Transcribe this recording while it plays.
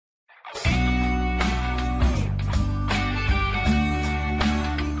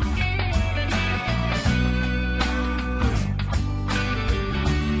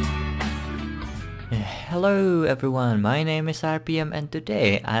Hello everyone, my name is RPM and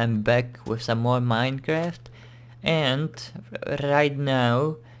today I'm back with some more Minecraft. And right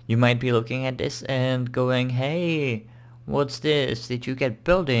now you might be looking at this and going, hey, what's this? Did you get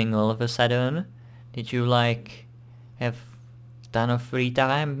building all of a sudden? Did you like have ton of free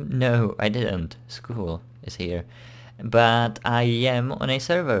time? No, I didn't. School is here. But I am on a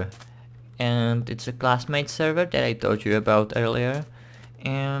server. And it's a classmate server that I told you about earlier.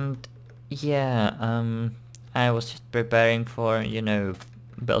 And yeah, I was just preparing for,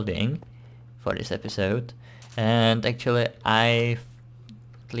 building for this episode. And actually I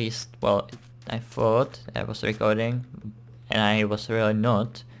thought I was recording and I was really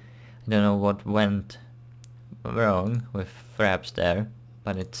not. I don't know what went wrong with Fraps there,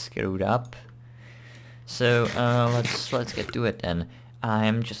 but it screwed up. So let's get to it then.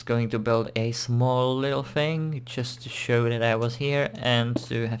 I'm just going to build a small little thing just to show that I was here and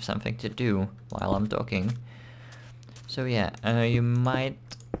to have something to do while I'm talking. So yeah, you might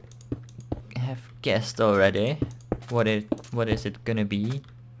have guessed already what is it gonna be,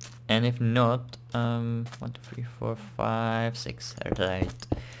 and if not, 1, 2, 3, 4, 5, 6, right?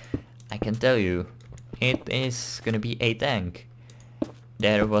 I can tell you, it is gonna be a tank.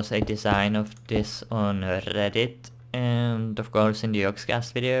 There was a design of this on Reddit and of course in the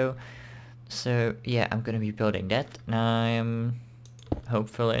Oxcast video. So yeah, I'm gonna be building that and I'm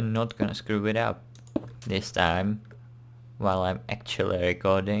hopefully not gonna screw it up this time while I'm actually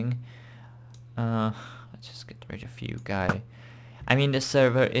recording. Let's just get rid of you guy. I mean, the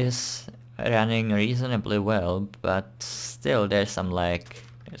server is running reasonably well, but still there's some lag.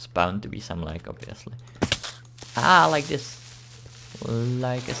 There's bound to be some lag, obviously. Like this.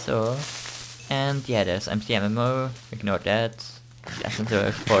 Like I saw. And yeah, there's empty MMO, ignore that. It doesn't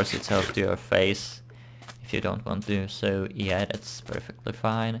force itself to your face if you don't want to, so yeah, that's perfectly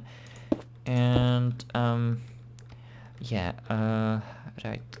fine. And yeah,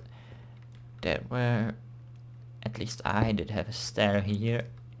 right. There were, at least I did have a stair here,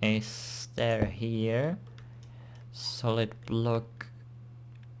 solid block.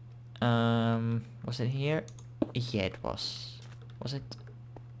 Was it here? Yeah, it was. Was it?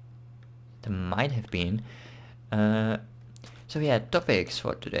 There might have been. So yeah, topics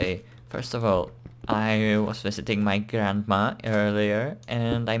for today. First of all, I was visiting my grandma earlier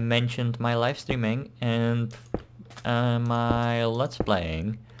and I mentioned my live streaming and my let's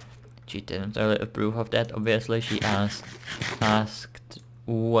playing. She didn't really approve of that, obviously. She asked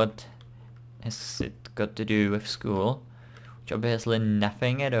what has it got to do with school, which obviously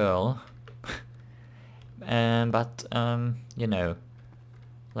nothing at all. But you know,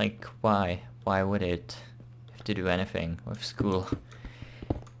 like why would it have to do anything with school?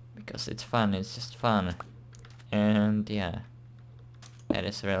 Because it's fun, it's just fun. And yeah,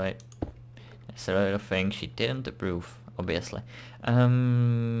 that's really the thing she didn't approve, obviously.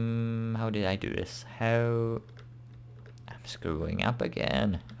 How did I do this? I'm screwing up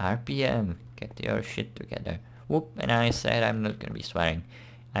again. RPM, get your shit together. Whoop, and I said I'm not gonna be swearing.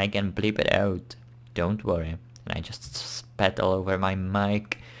 I can bleep it out, don't worry. And I just spat all over my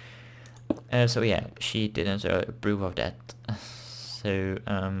mic. So yeah, she didn't approve of that. So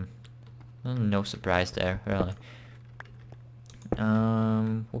no surprise there, really.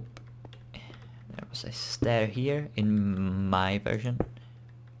 Whoop. There was a stair here in my version,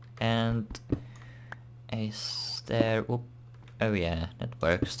 and a stair. Whoop. Oh yeah, that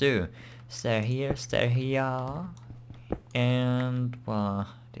works too. Stair here, and well,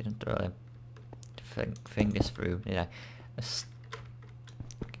 didn't really think this through, did I?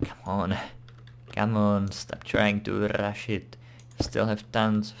 Come on, stop trying to rush it. You still have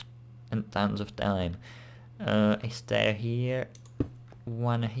tons and tons of time. A stair here,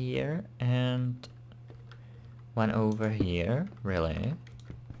 one here, and one over here. Really?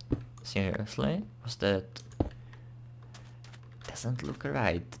 Seriously? Was that... Doesn't look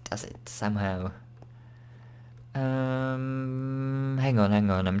right, does it? Somehow. Hang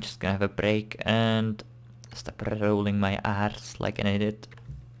on, I'm just gonna have a break and stop rolling my R's like an idiot.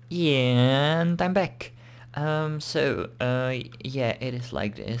 Yeah, and I'm back. Yeah, it is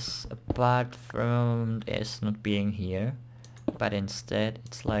like this, apart from this not being here, but instead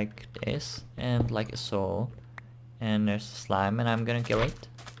it's like this, and like a saw, and there's a slime, and I'm gonna kill it,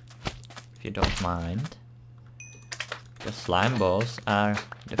 if you don't mind, because slime balls are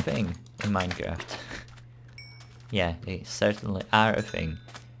the thing in Minecraft. Yeah, they certainly are a thing.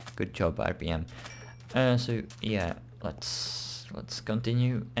 Good job, RPM. So yeah, let's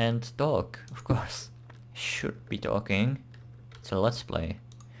continue and talk, of course. Should be talking. So let's play.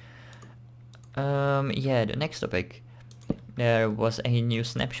 Yeah, the next topic. there was a new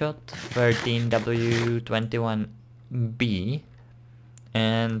snapshot, 13W21B,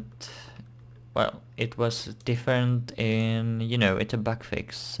 and well, it was different in, you know, it's a bug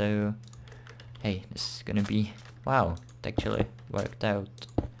fix, so hey, this is gonna be, wow, it actually worked out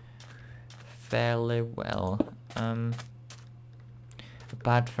fairly well.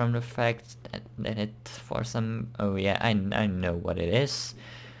 Apart from the fact that it for some, oh yeah, I know what it is.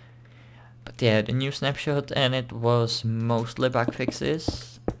 But yeah, the new snapshot, and it was mostly bug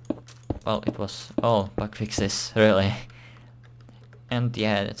fixes. Well, it was all bug fixes, really. And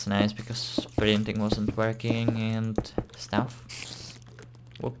yeah, that's nice because printing wasn't working and stuff.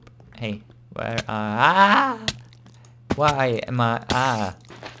 Whoop, hey, where why am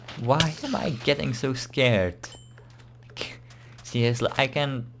I getting so scared? Seriously, I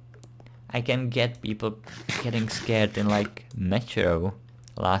can get people getting scared in like Metro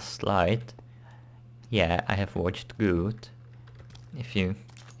last light. Yeah, I have watched good. If you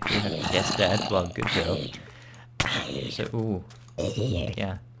have guessed that, well, good job. So, ooh,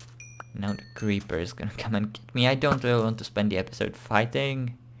 yeah. Now the creeper is gonna come and get me. I don't really want to spend the episode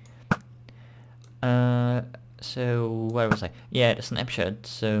fighting. So where was I? Yeah, the snapshot.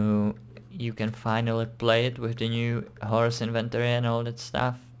 So you can finally play it with the new horse inventory and all that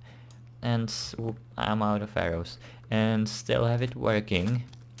stuff. And whoop, I'm out of arrows. And still have it working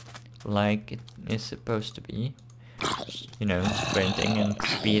like it is supposed to be. You know, sprinting and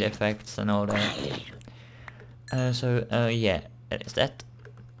speed effects and all that. Yeah, that is that.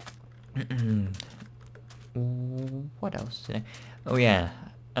 What else did I... Oh yeah,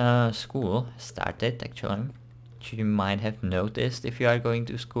 school started actually. Which you might have noticed if you are going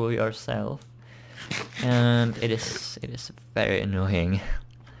to school yourself. And it is very annoying.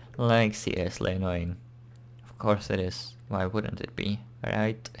 Like, seriously annoying. Of course it is. Why wouldn't it be?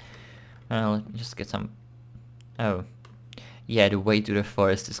 Right? Let me just get some... Oh. Yeah, the way to the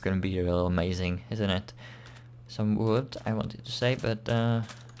forest is gonna be real amazing, isn't it? Some wood, I wanted to say, but now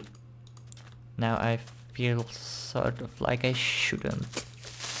I feel sort of like I shouldn't.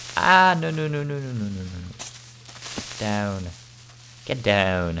 Ah, no. Down. Get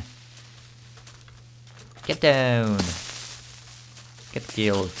down. Get down. Get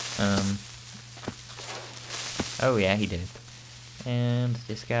killed. Oh yeah, he did. And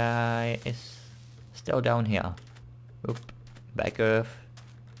this guy is still down here. Oop. Back off.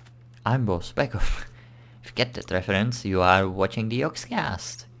 I'm boss. Back off. If you get that reference, you are watching the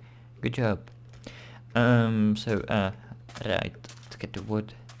Oxcast. Good job. Right. Let's get the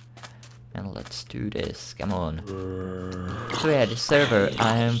wood. And let's do this. Come on. So yeah, the server,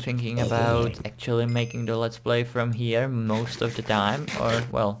 I am thinking about actually making the Let's Play from here most of the time. Or,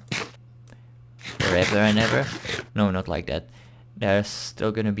 well, forever and ever. No, not like that. There's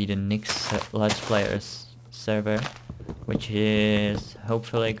still gonna be the next Let's Players server, which is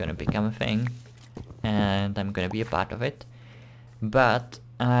hopefully gonna become a thing. And I'm gonna be a part of it. But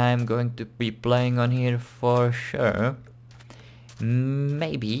I'm going to be playing on here for sure.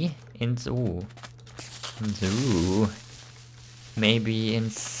 Maybe in zoo. Maybe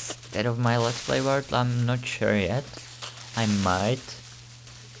instead of my Let's Play world, I'm not sure yet. I might.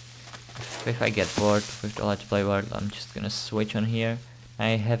 If I get bored with the Let's Play world, I'm just gonna switch on here.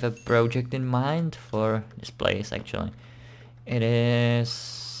 I have a project in mind for this place actually. It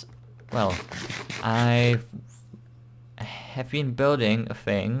is... well, I have been building a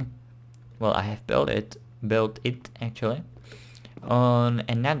thing. Well, I have built it actually on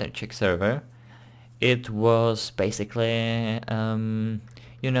another Czech server. It was basically,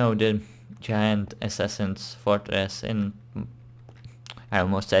 you know, the giant assassin's fortress in, I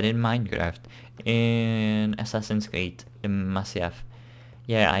almost said in Minecraft, in Assassin's Creed, the Masyaf.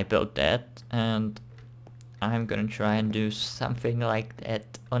 Yeah, I built that, and I'm gonna try and do something like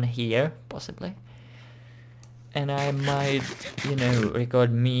that on here, possibly. And I might, you know,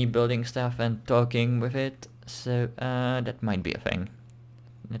 record me building stuff and talking with it. So that might be a thing.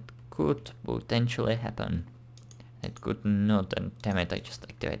 That could potentially happen. It could not, and damn it, I just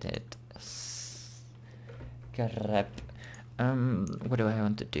activated it. Crap. What do I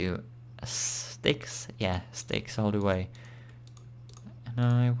want to do? Sticks? Yeah, sticks all the way. And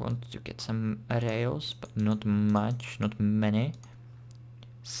I want to get some rails, but not much, not many.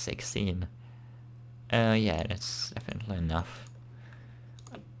 16. Yeah, that's definitely enough.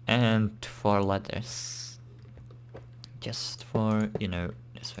 And 4 letters. Just for, you know,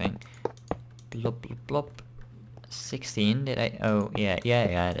 this thing. Blop, blop, blop. 16, did I? Oh, yeah,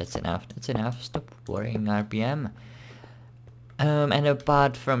 that's enough. That's enough. Stop worrying, RPM. And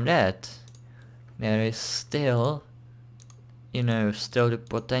apart from that, there is still, you know, still the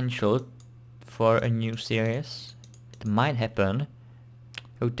potential for a new series. it might happen.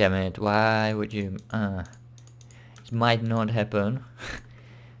 Oh damn it, why would you... it might not happen.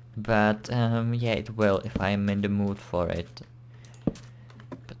 But yeah, it will if I'm in the mood for it.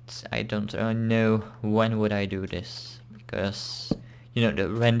 But I don't really know when would I do this. Because, you know, the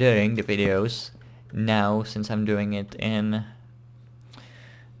rendering the videos now, since I'm doing it in,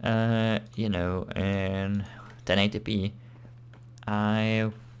 you know, in 1080p,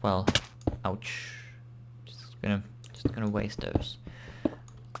 well, ouch, just gonna waste those.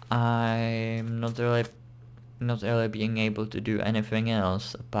 I'm not really being able to do anything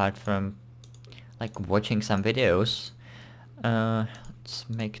else apart from like watching some videos. Let's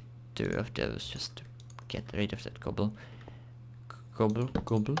make 2 of those just to get rid of that gobble.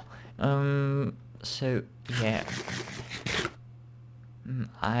 So yeah,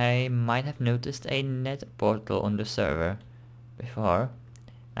 I might have noticed a net portal on the server before.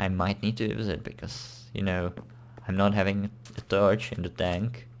 I might need to use it because, you know, I'm not having a torch in the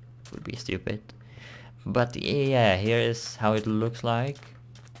tank. It would be stupid. But yeah, here is how it looks like.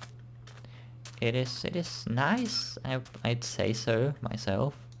 It is nice. I'd say so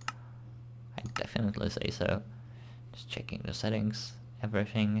myself. I'd definitely say so. Just checking the settings.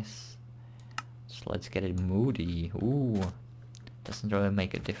 Everything is... So let's get it moody. Ooh. Doesn't really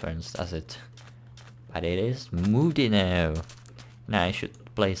make a difference, does it? But it is moody now. Now I should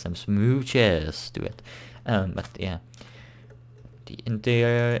play some smooches to it. But yeah. The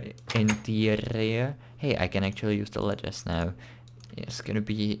interior. Hey, I can actually use the letters now. It's gonna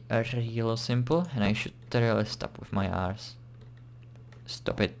be real simple, and I should really stop with my R's.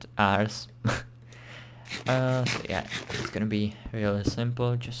 Stop it, R's. So yeah, it's gonna be really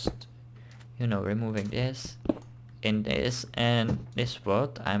simple. Just, you know, removing this, in this, and this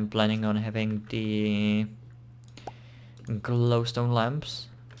spot. I'm planning on having the glowstone lamps,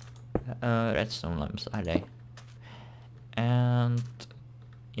 redstone lamps are they? And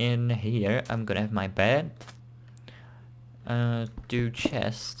in here I'm gonna have my bed, 2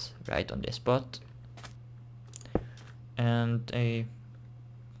 chests right on this spot, and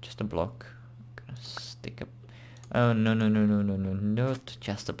just a block. I'm gonna stick up. Oh no, not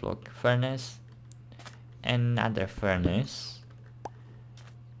just a block. Furnace, another furnace,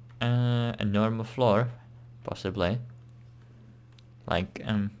 a normal floor, possibly. Like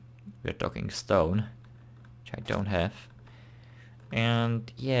we're talking stone, which I don't have. And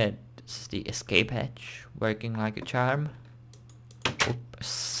yeah, this is the escape hatch, working like a charm. Oop,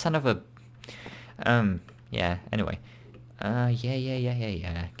 son of a... yeah, anyway.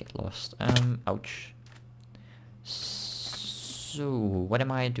 Yeah, get lost. Ouch. So, what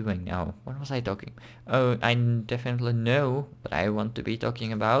am I doing now? What was I talking? Oh, I definitely know what I want to be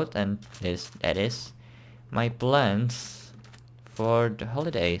talking about, and that is my plans for the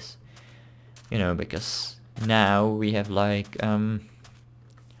holidays. You know, because now we have like,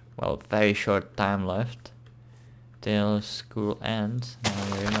 well, very short time left till school ends.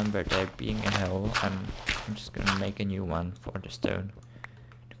 Now remember there being a hole. I'm just gonna make a new one for the stone.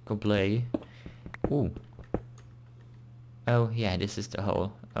 Cobblay. Ooh. Oh yeah, this is the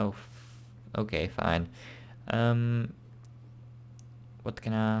hole. Oh, okay, fine. What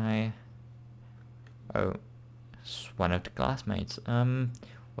can I... Oh, it's one of the classmates.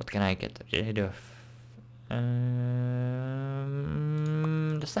 What can I get rid of?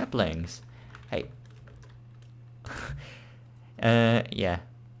 The saplings. Hey. Yeah.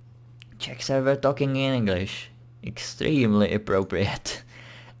 Check server talking in English. Extremely appropriate.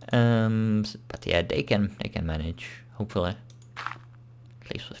 But yeah, they can manage, hopefully.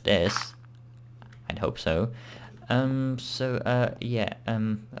 At least with this. I'd hope so. Yeah,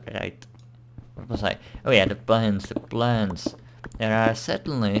 right. What was I? Oh yeah, the plans. There are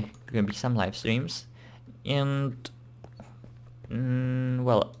certainly gonna be some live streams, and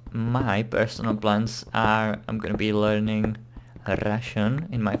well, my personal plans are I'm gonna be learning Russian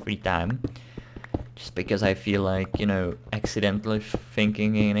in my free time, just because I feel like, you know, accidentally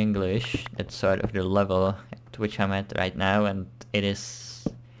thinking in English. That's sort of the level at which I'm at right now, and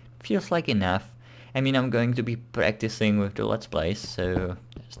feels like enough. I mean, I'm going to be practicing with the Let's Plays, so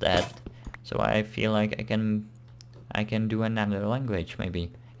there's that. So I feel like I can do another language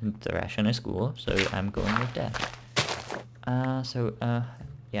maybe. And the Russian is cool, so I'm going with that.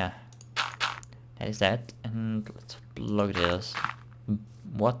 Yeah. That is that, and let's block this.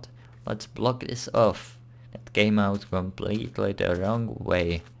 What? Let's block this off. That came out completely the wrong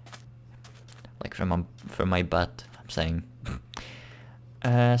way. Like from my butt, I'm saying.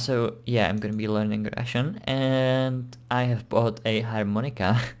 So yeah, I'm gonna be learning Russian, and I have bought a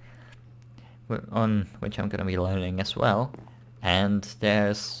harmonica on which I'm gonna be learning as well. And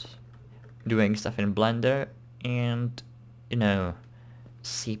there's doing stuff in Blender and, you know,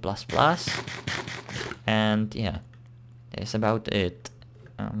 C++. And yeah, that's about it.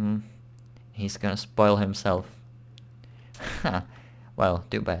 He's gonna spoil himself. Well,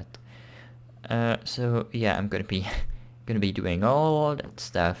 too bad. So yeah, I'm gonna be doing all that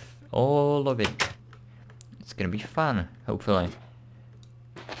stuff, all of it. It's gonna be fun, hopefully.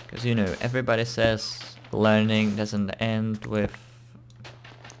 Because, you know, everybody says learning doesn't end with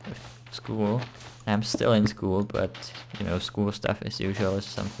school. I'm still in school, but, you know, school stuff is usually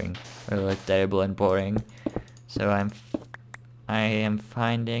something really terrible and boring. So I am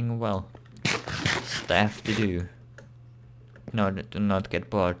finding, well, stuff to do in order to not get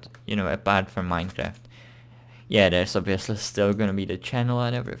bored, you know, apart from Minecraft. Yeah, there's obviously still gonna be the channel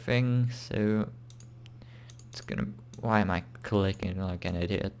and everything, so it's gonna... Why am I clicking like an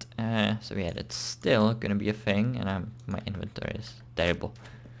idiot? So yeah, that's still gonna be a thing, and my inventory is terrible.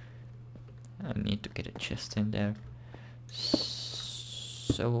 I need to get a chest in there.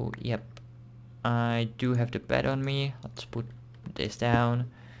 So, yep. I do have the bed on me. Let's put this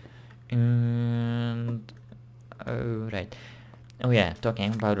down. And... oh, right. Oh yeah,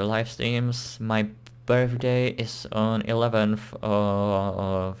 talking about the live streams, my birthday is on 11th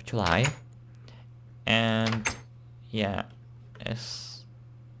of July. And yeah, there's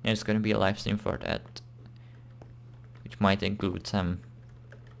gonna be a live stream for that, which might include some,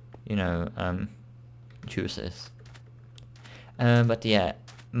 you know, juices. But yeah,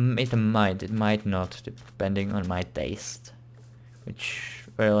 it might not, depending on my taste. Which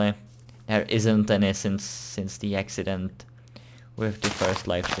really, there isn't any since the accident with the first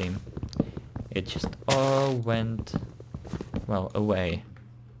live stream. It just all went, well, away.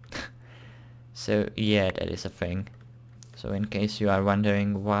 So yeah, that is a thing. So in case you are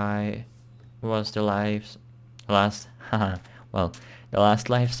wondering why was the last well, the last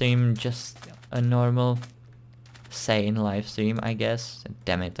live stream just a normal sane live stream, I guess.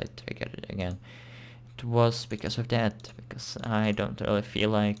 Damn it, I triggered it again. It was because of that, because I don't really feel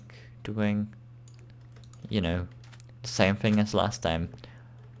like doing, you know, the same thing as last time,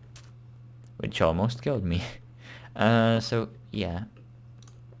 which almost killed me. So yeah.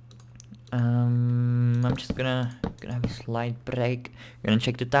 I'm just gonna have a slight break, gonna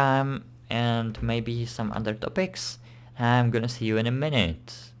check the time, and maybe some other topics. I'm gonna see you in a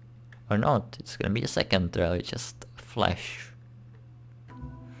minute. Or not, it's gonna be a second, really, just a flash.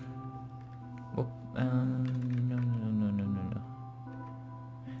 Oh, no.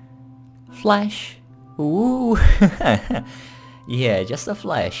 Flash! Ooh! Yeah, just a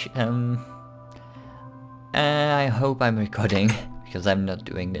flash. I hope I'm recording, because I'm not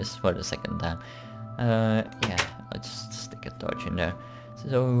doing this for the second time. Yeah, let's just stick a torch in there.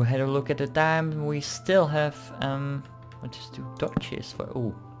 So we had a look at the time. We still have let's just do torches for...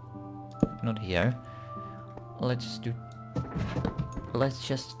 oh, not here. Let's just do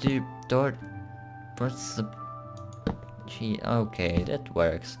what's the... gee, okay, that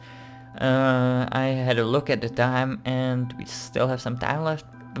works. I had a look at the time and we still have some time left,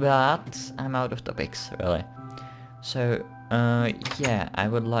 but I'm out of topics, really. So yeah, I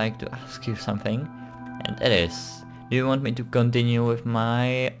would like to ask you something, and it is, do you want me to continue with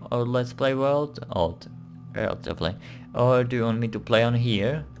my old Let's Play world? Old, relatively. Or do you want me to play on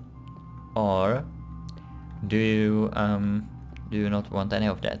here? Or do you not want any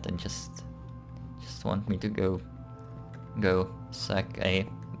of that and just want me to go suck a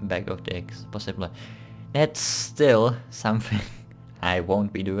bag of dicks, possibly? That's still something I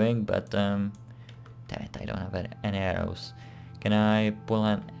won't be doing, but damn it, I don't have any arrows. Can I pull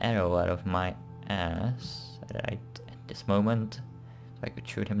an arrow out of my ass right at this moment, so I could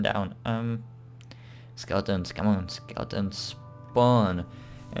shoot him down? Skeletons, come on, skeletons, spawn.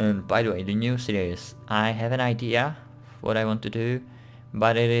 And by the way, the new series, I have an idea what I want to do,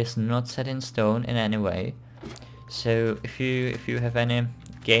 but it is not set in stone in any way. So if you have any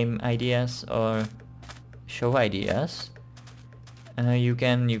game ideas or show ideas, you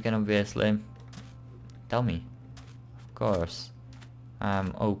can obviously tell me. Of course,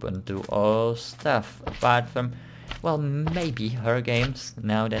 I'm open to all stuff apart from, well, maybe horror games.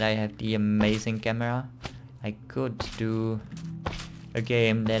 Now that I have the amazing camera, I could do a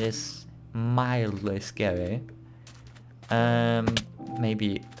game that is mildly scary.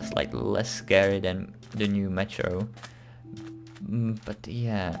 Maybe slightly less scary than the new Metro. But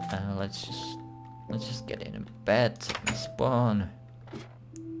yeah, let's just get in a bed and spawn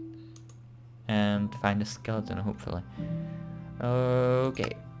and find a skeleton, hopefully.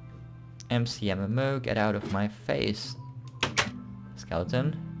 Okay. MCMMO, get out of my face.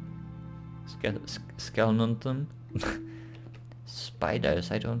 Skeleton. Skeleton.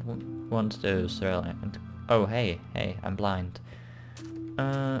 Spiders, I don't want those really. And, Oh, hey, I'm blind.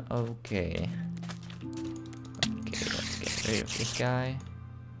 Okay. Okay, let's get rid of this guy.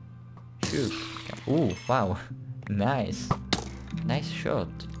 Shoot. Ooh, wow. Nice. Nice shot.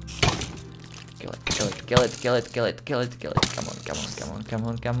 Kill it, kill it, kill it, kill it, kill it, kill it, kill it. Come on, come on, come on, come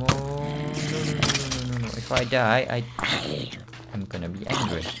on, come on. No. If I die, I'm gonna be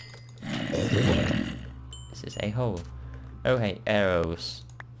angry. This is a hole. Oh hey, arrows.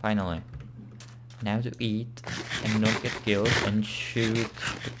 Finally. Now to eat and not get killed and shoot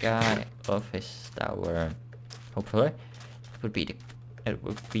the guy off his tower. Hopefully. It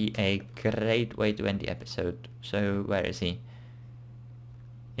would be a great way to end the episode. So where is he?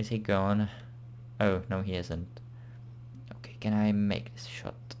 Is he gone? Oh, no he isn't. Okay, can I make this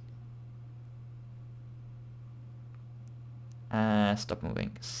shot? Stop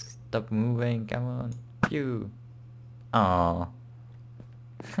moving. Stop moving, come on. Phew. Aww.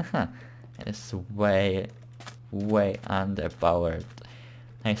 It is way underpowered.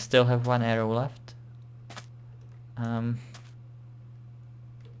 I still have one arrow left. Where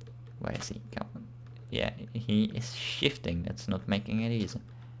is he? Come on. Yeah, he is shifting. That's not making it easy.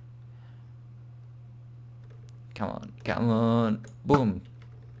 Come on, come on. Boom.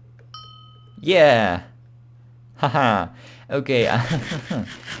 Yeah. Haha. Okay.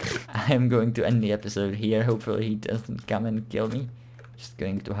 I'm going to end the episode here. Hopefully he doesn't come and kill me. Just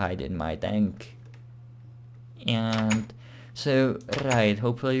going to hide in my tank. And so, right,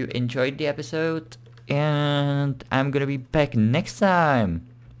 hopefully you enjoyed the episode. And I'm gonna be back next time.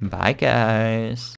 Bye guys.